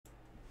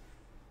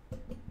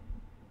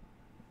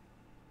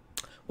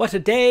What a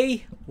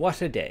day,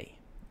 what a day.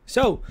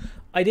 So,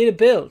 I did a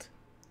build,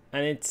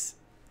 and it's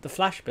the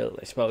Flash build,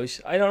 I suppose.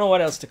 I don't know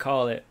what else to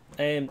call it.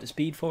 The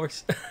Speed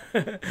Force.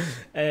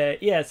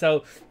 Yeah,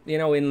 so, you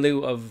know, in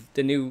lieu of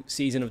the new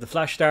season of the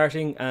Flash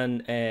starting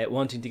and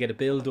wanting to get a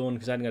build done,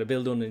 because I hadn't got a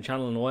build done in the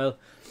channel in a while,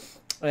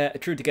 I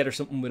threw together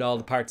something with all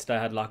the parts that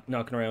I had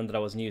knocking around that I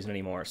wasn't using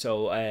anymore.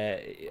 So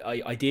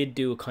I did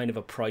do a kind of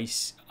a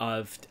price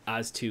of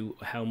as to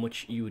how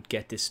much you would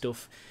get this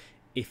stuff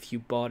if you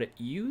bought it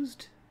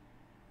used,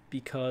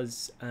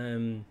 because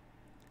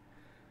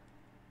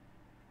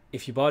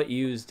if you bought it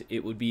used,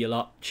 it would be a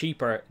lot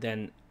cheaper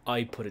than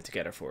I put it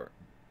together for.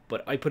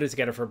 But I put it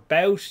together for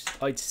about,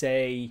 I'd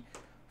say,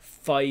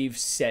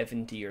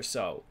 $570 or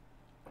so.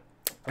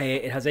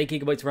 It has 8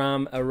 gigabytes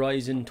RAM, a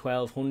Ryzen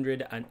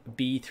 1200 and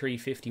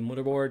B350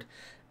 motherboard,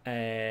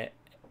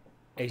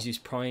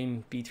 Asus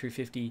Prime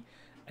B350.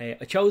 I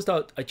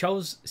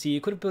chose, see, you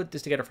could have put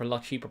this together for a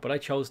lot cheaper, but I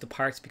chose the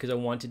parts because I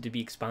wanted to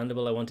be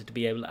expandable. I wanted to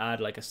be able to add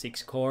like a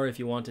 6 core if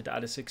you wanted to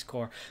add a 6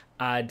 core,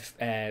 add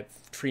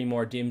 3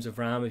 more DIMMs of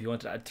RAM if you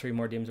wanted to add 3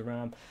 more DIMMs of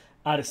RAM,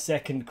 add a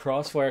second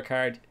Crossfire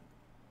card.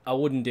 I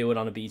wouldn't do it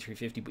on a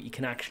B350, but you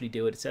can actually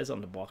do it. It says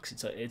on the box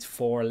it's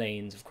 4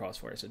 lanes of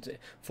Crossfire, so it's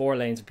 4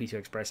 lanes of PCI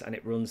Express, and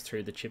it runs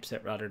through the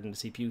chipset rather than the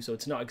CPU, so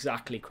it's not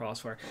exactly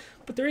Crossfire,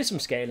 but there is some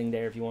scaling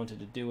there if you wanted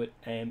to do it.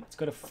 It's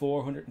got a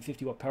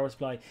 450 watt power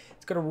supply.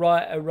 It's got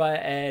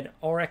an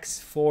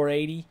RX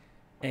 480,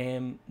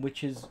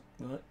 which is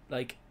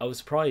like, I was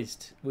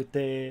surprised with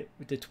the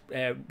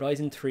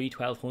Ryzen 3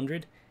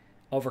 1200.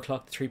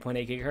 Overclocked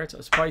 3.8 gigahertz. I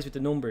was surprised with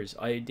the numbers.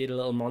 I did a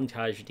little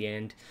montage at the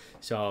end,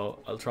 so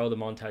I'll throw the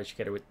montage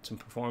together with some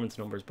performance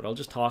numbers, but I'll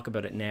just talk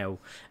about it now.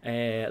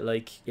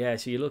 Like, yeah,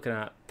 so you're looking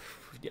at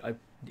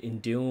in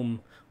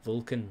Doom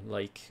Vulcan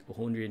like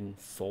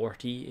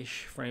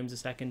 140-ish frames a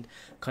second,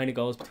 kind of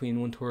goes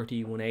between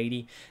 130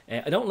 180.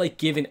 I don't like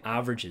giving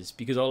averages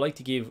because I like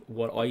to give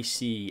what I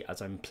see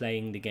as I'm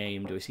playing the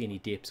game. Do I see any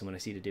dips? And when I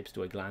see the dips,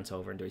 do I glance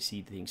over and do I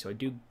see the things? So I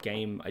do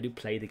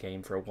play the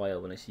game for a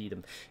while when I see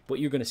them.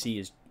 What you're going to see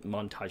is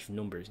montage of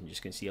numbers, and you're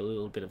just going to see a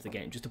little bit of the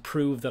game just to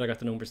prove that I got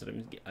the numbers that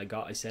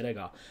I said I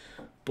got.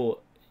 But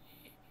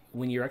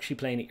when you're actually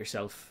playing it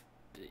yourself,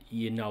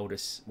 you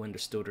notice when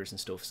there's stutters and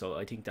stuff, so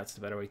I think that's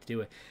the better way to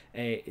do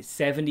it.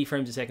 70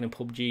 frames a second in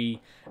PUBG,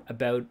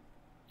 about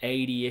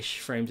 80-ish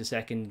frames a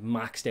second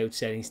maxed out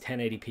settings,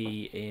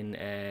 1080p in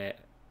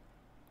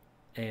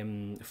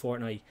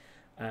Fortnite.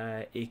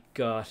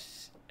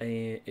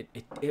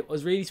 It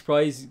was really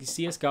surprised.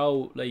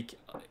 CSGO, like,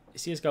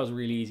 CSGO is a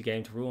really easy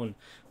game to run,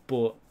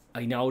 but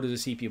I know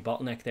there's a CPU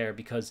bottleneck there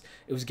because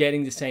it was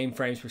getting the same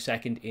frames per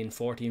second in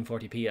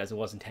 1440p as it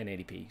was in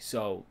 1080p.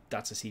 So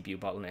that's a CPU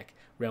bottleneck.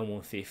 Around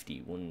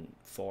 150,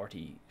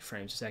 140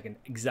 frames per second,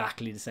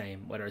 exactly the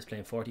same, whether it's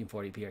playing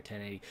 1440p or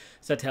 1080.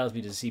 So that tells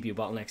me there's a CPU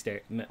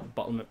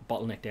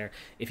bottleneck there.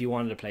 If you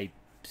wanted to play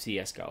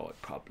CSGO,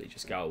 I'd probably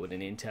just go with a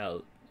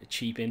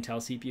cheap Intel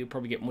CPU,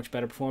 probably get much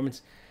better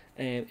performance.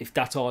 If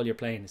that's all you're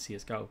playing is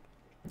CSGO.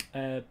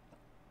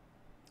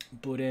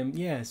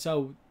 Yeah,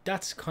 so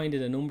that's kind of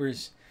the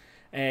numbers.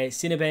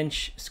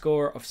 Cinebench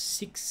score of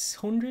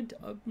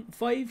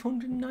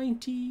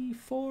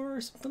 594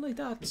 or something like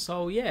that.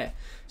 So yeah,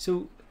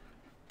 so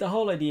the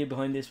whole idea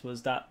behind this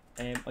was that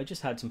I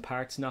just had some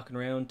parts knocking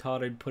around,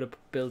 thought I'd put a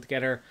build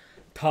together,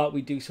 thought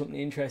we'd do something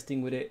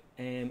interesting with it.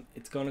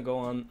 It's gonna go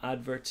on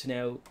adverts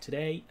now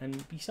today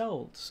and be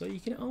sold, so you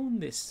can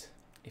own this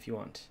if you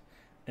want.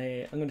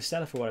 I'm gonna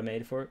sell it for what I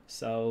made it for,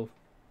 so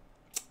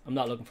I'm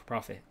not looking for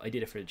profit. I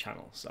did it for the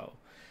channel. So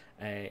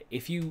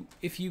if you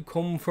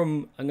come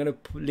from, I'm gonna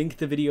link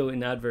the video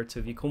in adverts. So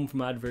if you come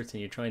from adverts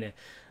and you're trying to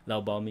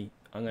lowball me,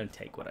 I'm gonna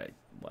take what I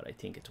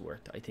think it's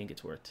worth. I think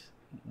it's worth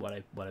what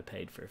I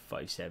paid for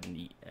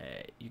 $570.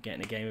 You're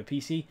getting a gamer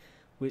PC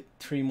with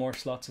 3 more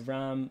slots of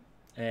RAM,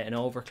 an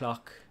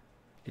overclock,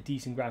 a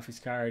decent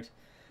graphics card,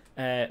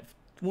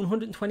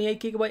 128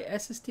 gigabyte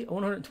SSD,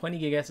 120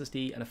 gig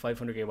SSD, and a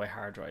 500 gigabyte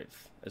hard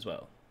drive as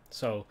well.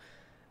 So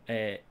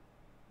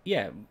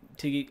yeah,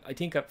 I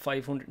think at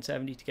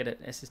 570 to get an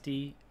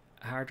SSD,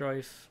 a hard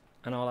drive,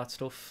 and all that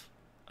stuff,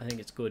 I think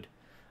it's good.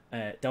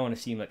 Don't want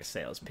to seem like a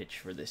sales pitch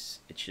for this.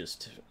 It's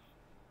just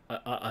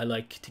I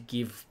like to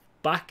give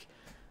back,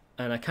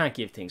 and I can't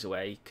give things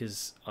away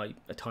because I'm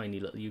a tiny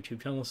little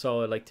YouTube channel.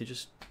 So I like to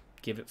just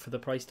give it for the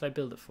price that I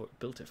built it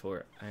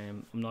for.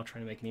 I'm not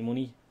trying to make any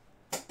money.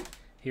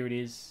 Here it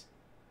is.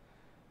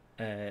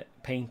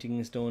 Painting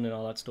is done and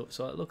all that stuff,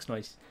 so it looks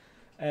nice.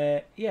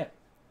 Yeah.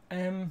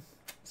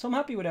 So I'm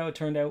happy with how it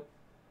turned out.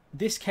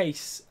 This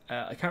case,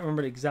 I can't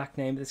remember the exact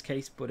name of this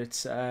case, but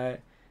it's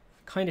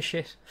kind of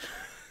shit.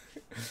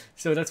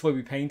 So that's why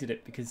we painted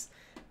it, because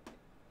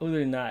other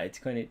than that, it's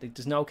kind of like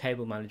there's no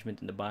cable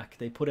management in the back.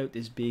 They put out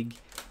this big,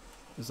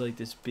 there's like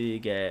this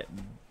big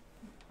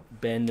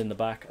bend in the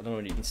back. I don't know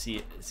if you can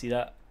see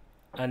that,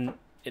 and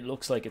it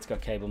looks like it's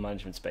got cable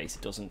management space.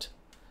 It doesn't.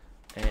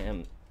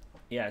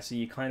 Yeah, so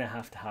you kind of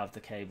have to have the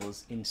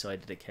cables inside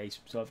of the case.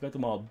 So I've got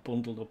them all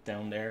bundled up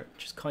down there,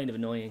 which is kind of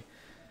annoying.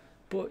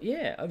 But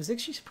yeah, I was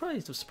actually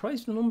surprised. I was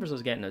surprised with the numbers I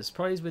was getting. I was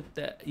surprised with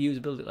the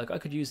usability. Like, I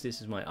could use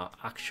this as my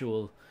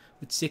actual,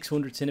 with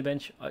 600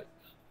 Cinebench.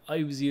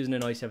 I was using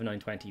an i7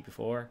 920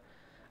 before,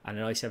 and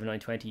an i7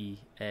 920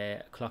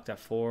 clocked at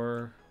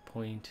 4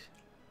 point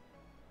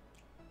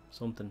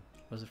something.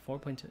 Was it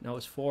 4.2? No, it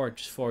was 4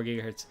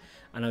 gigahertz,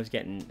 and I was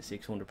getting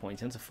 600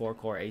 points. And it's a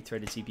 4-core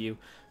 8-threaded CPU.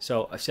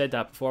 So I've said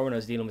that before when I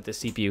was dealing with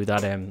this CPU,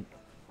 that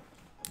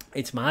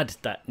it's mad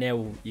that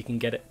now you can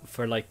get it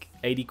for like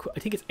 80. I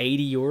think it's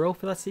 €80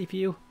 for that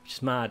CPU, which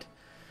is mad.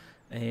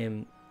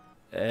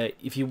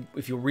 If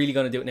you're really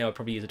gonna do it now, I'd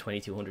probably use a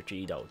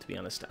 2200G though, to be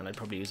honest, and I'd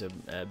probably use a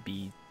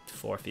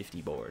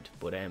B450 board.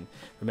 But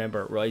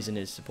remember, Ryzen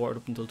is supported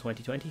up until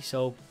 2020,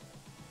 so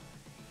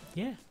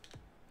yeah,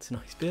 it's a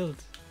nice build.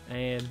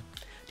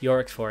 The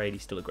RX 480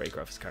 is still a great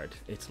graphics card.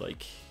 It's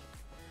like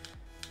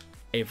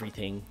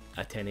everything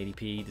at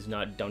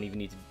 1080p. Don't even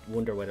need to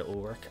wonder whether it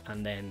will work.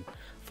 And then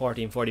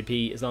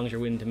 1440p, as long as you're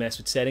willing to mess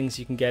with settings,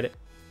 you can get it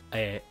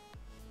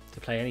to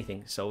play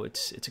anything. So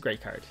it's a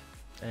great card.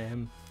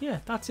 Yeah,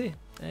 that's it.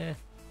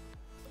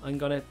 I'm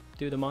gonna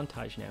do the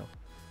montage now.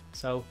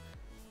 So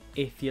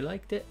if you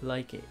liked it,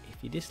 like it.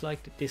 If you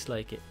disliked it,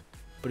 dislike it.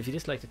 But if you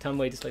disliked it, tell me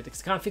why you disliked it,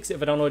 'cause I can't fix it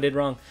if I don't know what I did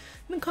wrong.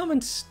 In the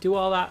comments, do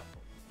all that,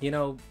 you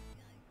know.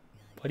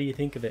 What do you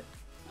think of it?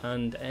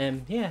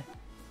 And yeah,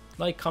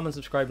 like, comment,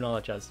 subscribe, and all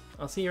that jazz.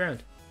 I'll see you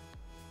around.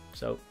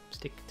 So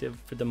stick to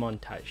for the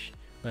montage.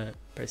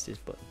 Press this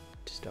button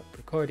to stop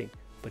recording,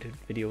 but the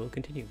video will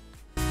continue.